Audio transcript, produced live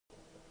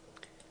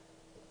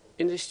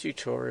In this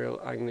tutorial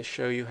I'm going to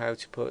show you how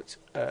to put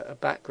a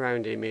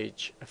background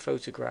image, a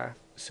photograph,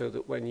 so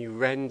that when you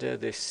render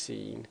this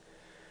scene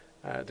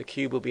the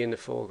cube will be in the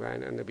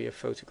foreground and there'll be a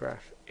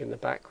photograph in the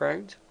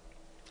background.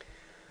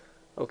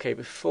 Okay,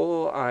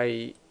 before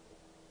I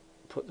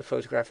put the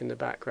photograph in the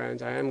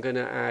background, I am going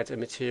to add a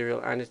material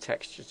and a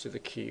texture to the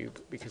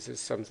cube because there's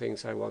some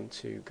things I want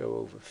to go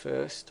over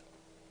first.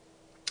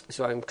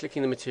 So I'm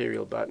clicking the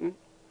material button.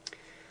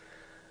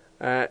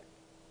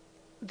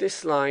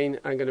 This line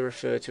I'm going to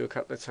refer to a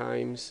couple of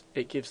times.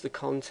 It gives the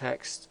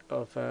context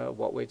of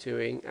what we're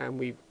doing, and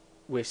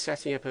we're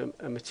setting up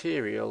a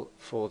material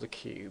for the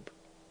cube.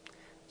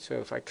 So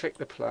if I click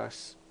the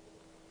plus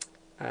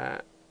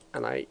and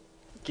I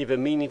give a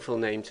meaningful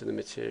name to the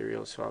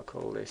material, so I'll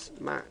call this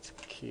matte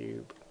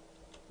cube,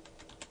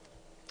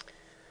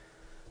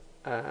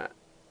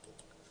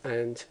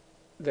 and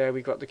there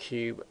we've got the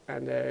cube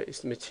and there is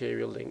the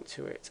material linked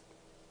to it.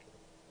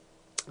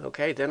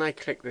 Okay, then I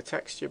click the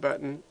texture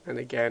button, and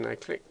again I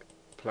click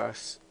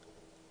plus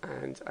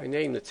and I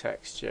name the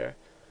texture.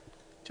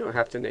 You don't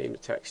have to name the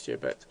texture,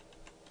 but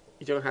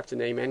you don't have to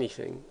name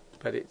anything,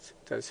 but it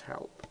does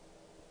help.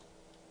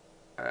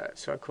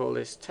 So I call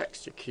this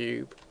texture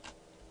cube,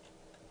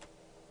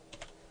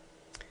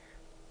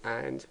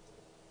 and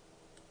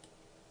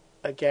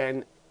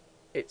again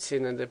it's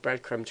in the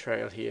breadcrumb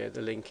trail here,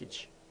 the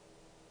linkage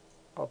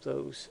of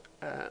those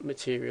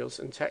materials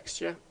and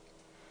texture.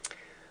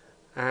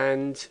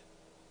 And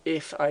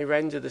if I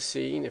render the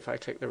scene, if I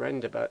click the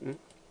render button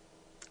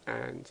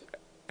and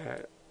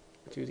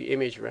do the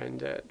image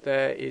render,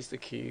 there is the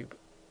cube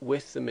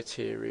with the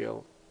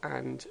material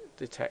and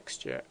the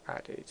texture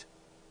added.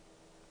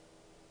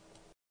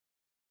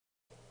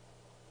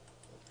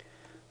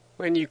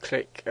 When you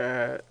click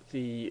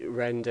the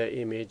render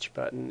image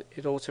button,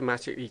 it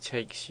automatically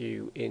takes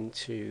you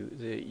into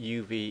the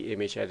UV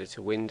image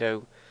editor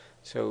window.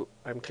 So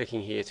I'm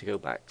clicking here to go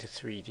back to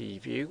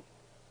 3D view.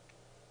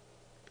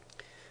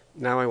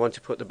 Now I want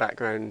to put the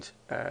background,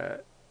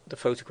 the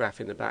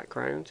photograph in the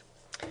background,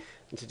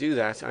 and to do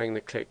that I'm going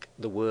to click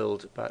the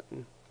world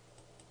button.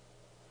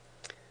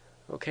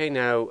 Okay,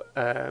 now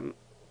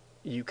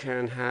you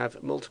can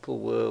have multiple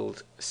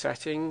world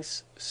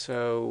settings,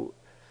 so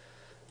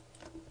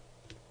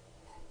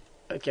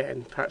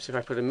again, perhaps if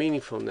I put a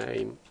meaningful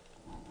name,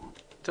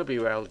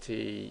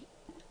 WLD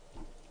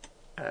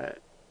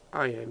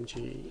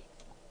IMG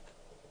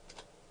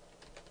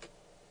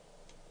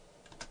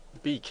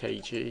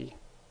BKG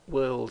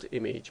world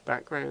image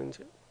background,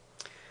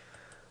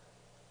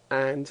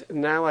 and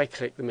now I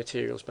click the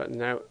materials button.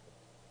 Now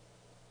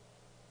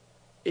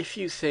if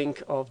you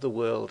think of the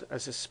world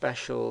as a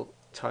special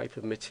type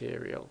of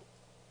material,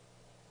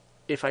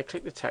 if I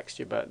click the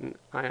texture button,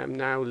 I am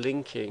now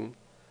linking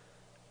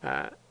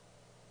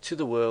to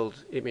the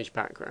world image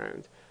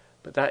background,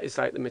 but that is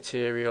like the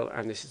material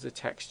and this is the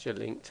texture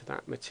linked to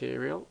that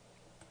material.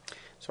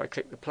 So I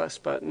click the plus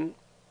button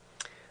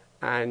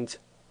and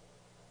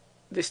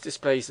this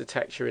displays the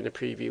texture in a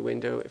preview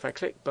window. If I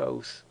click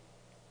both,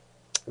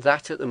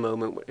 that at the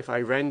moment, if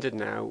I rendered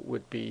now,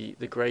 would be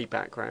the grey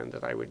background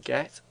that I would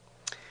get.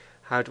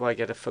 How do I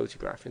get a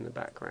photograph in the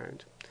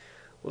background?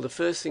 Well, the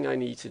first thing I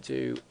need to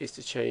do is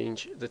to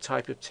change the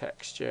type of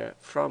texture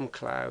from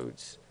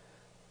clouds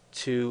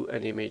to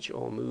an image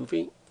or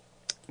movie.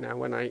 Now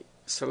when I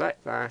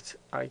select that,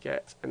 I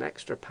get an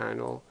extra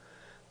panel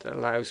that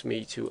allows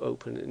me to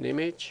open an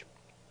image.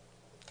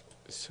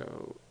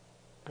 So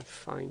I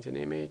find an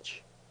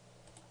image,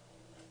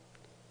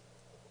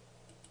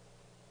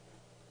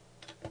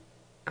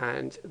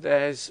 and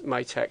there's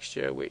my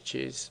texture, which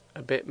is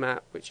a bitmap,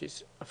 which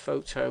is a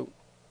photo,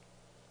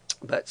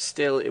 but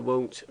still it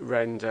won't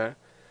render.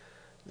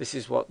 This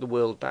is what the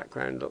world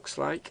background looks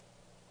like,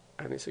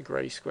 and it's a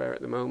grey square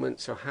at the moment.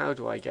 So how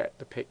do I get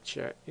the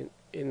picture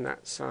in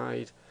that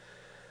side?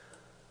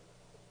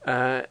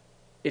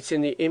 It's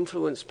in the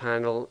influence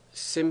panel.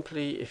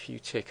 Simply if you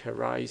tick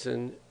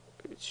horizon,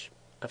 which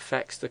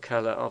affects the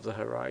color of the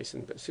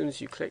horizon, but as soon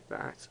as you click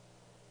that,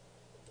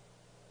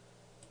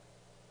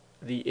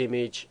 the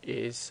image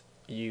is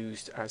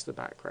used as the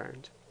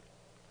background.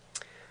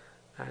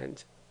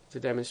 And to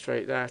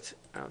demonstrate that,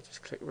 I'll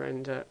just click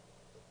render,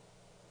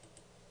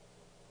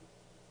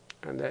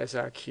 and there's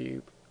our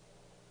cube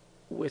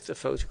with the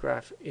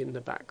photograph in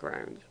the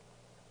background.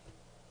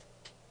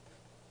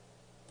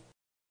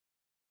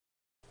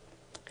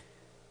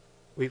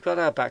 We've got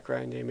our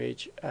background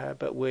image,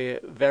 but we're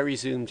very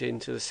zoomed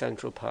into the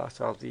central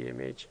part of the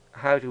image.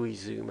 How do we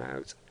zoom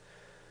out?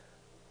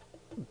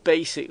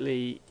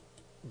 Basically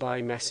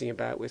by messing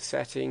about with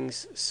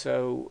settings.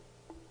 So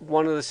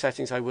one of the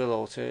settings I will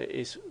alter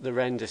is the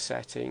render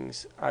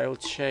settings. I'll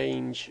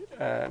change,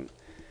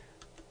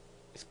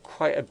 it's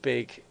quite a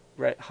big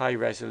high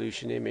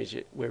resolution image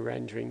we're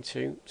rendering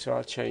to, so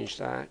I'll change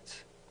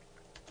that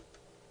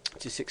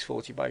to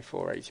 640 by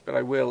 480, but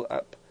I will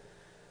up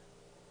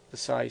the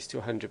size to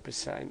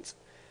 100%,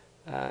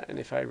 and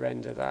if I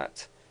render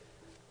that,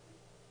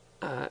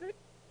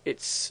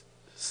 it's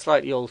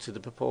slightly alter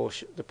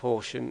the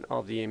portion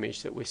of the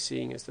image that we're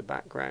seeing as the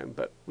background,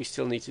 but we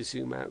still need to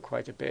zoom out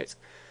quite a bit.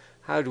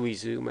 How do we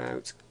zoom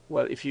out?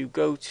 Well, if you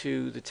go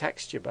to the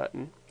texture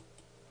button,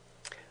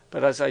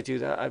 but as I do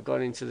that, I've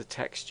gone into the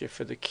texture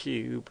for the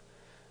cube,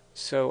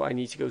 so I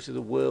need to go to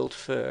the world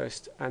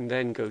first and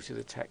then go to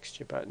the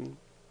texture button.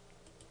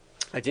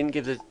 I didn't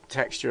give the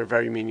texture a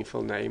very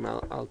meaningful name.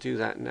 I'll do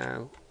that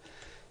now.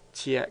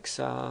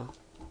 TXRWLD,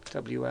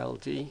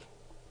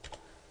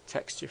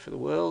 texture for the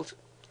world.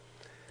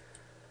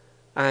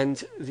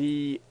 And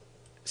the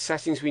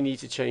settings we need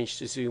to change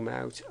to zoom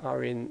out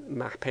are in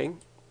mapping,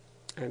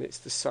 and it's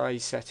the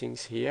size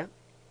settings here,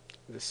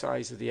 the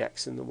size of the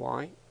X and the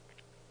Y.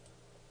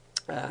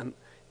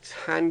 It's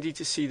handy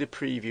to see the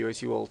preview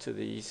as you alter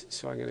these,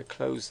 so I'm going to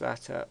close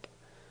that up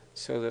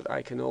so that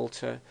I can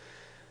alter.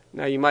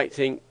 Now you might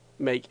think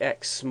make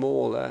X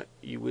smaller,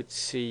 you would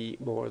see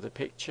more of the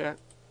picture,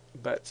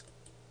 but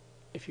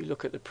if you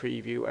look at the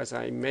preview, as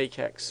I make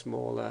X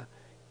smaller,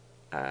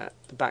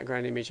 the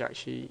background image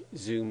actually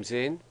zooms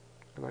in,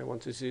 and I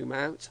want to zoom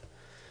out.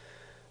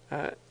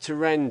 To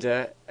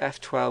render,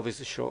 F12 is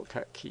the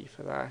shortcut key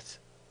for that,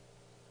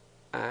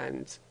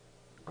 and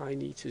I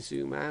need to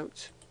zoom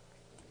out,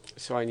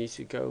 so I need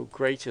to go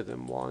greater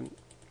than 1.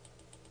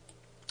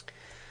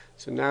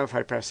 So now if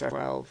I press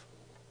F12,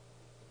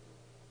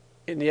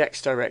 in the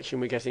X direction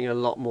we're getting a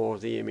lot more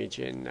of the image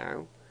in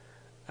now.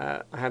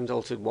 I haven't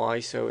altered Y,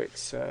 so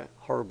it's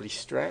horribly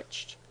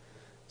stretched.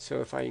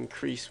 So if I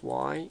increase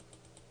Y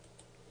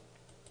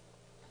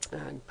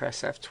and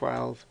press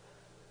F12,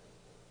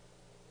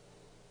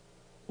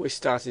 we're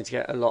starting to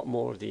get a lot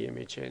more of the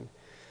image in.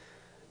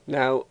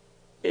 Now,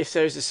 if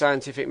there's a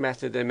scientific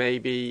method, there may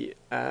be,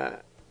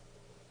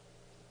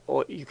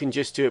 or you can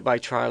just do it by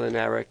trial and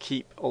error,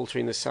 keep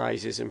altering the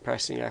sizes and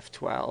pressing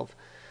F12.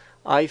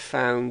 I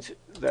found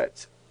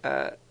that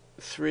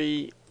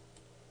 3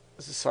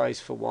 as the size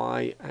for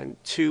Y and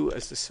 2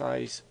 as the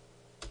size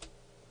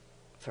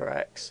for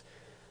X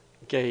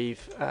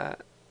gave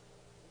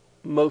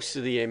most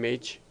of the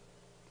image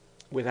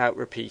without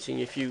repeating.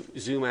 If you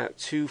zoom out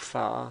too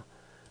far,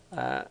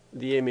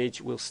 the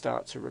image will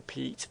start to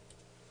repeat.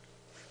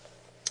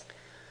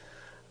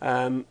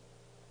 The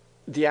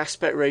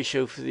aspect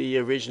ratio for the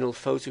original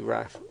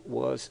photograph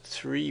was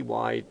 3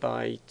 wide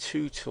by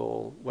 2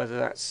 tall. Whether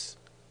that's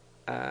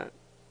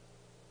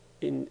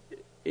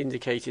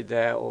indicated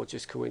there or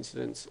just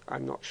coincidence,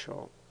 I'm not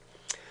sure.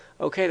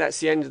 Okay, that's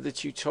the end of the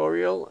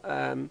tutorial.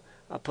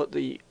 I'll put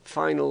the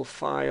final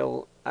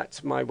file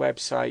at my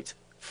website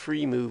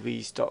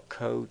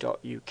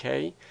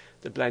freemovies.co.uk,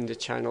 the Blender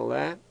channel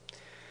there.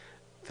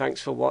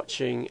 Thanks for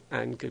watching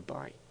and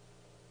goodbye.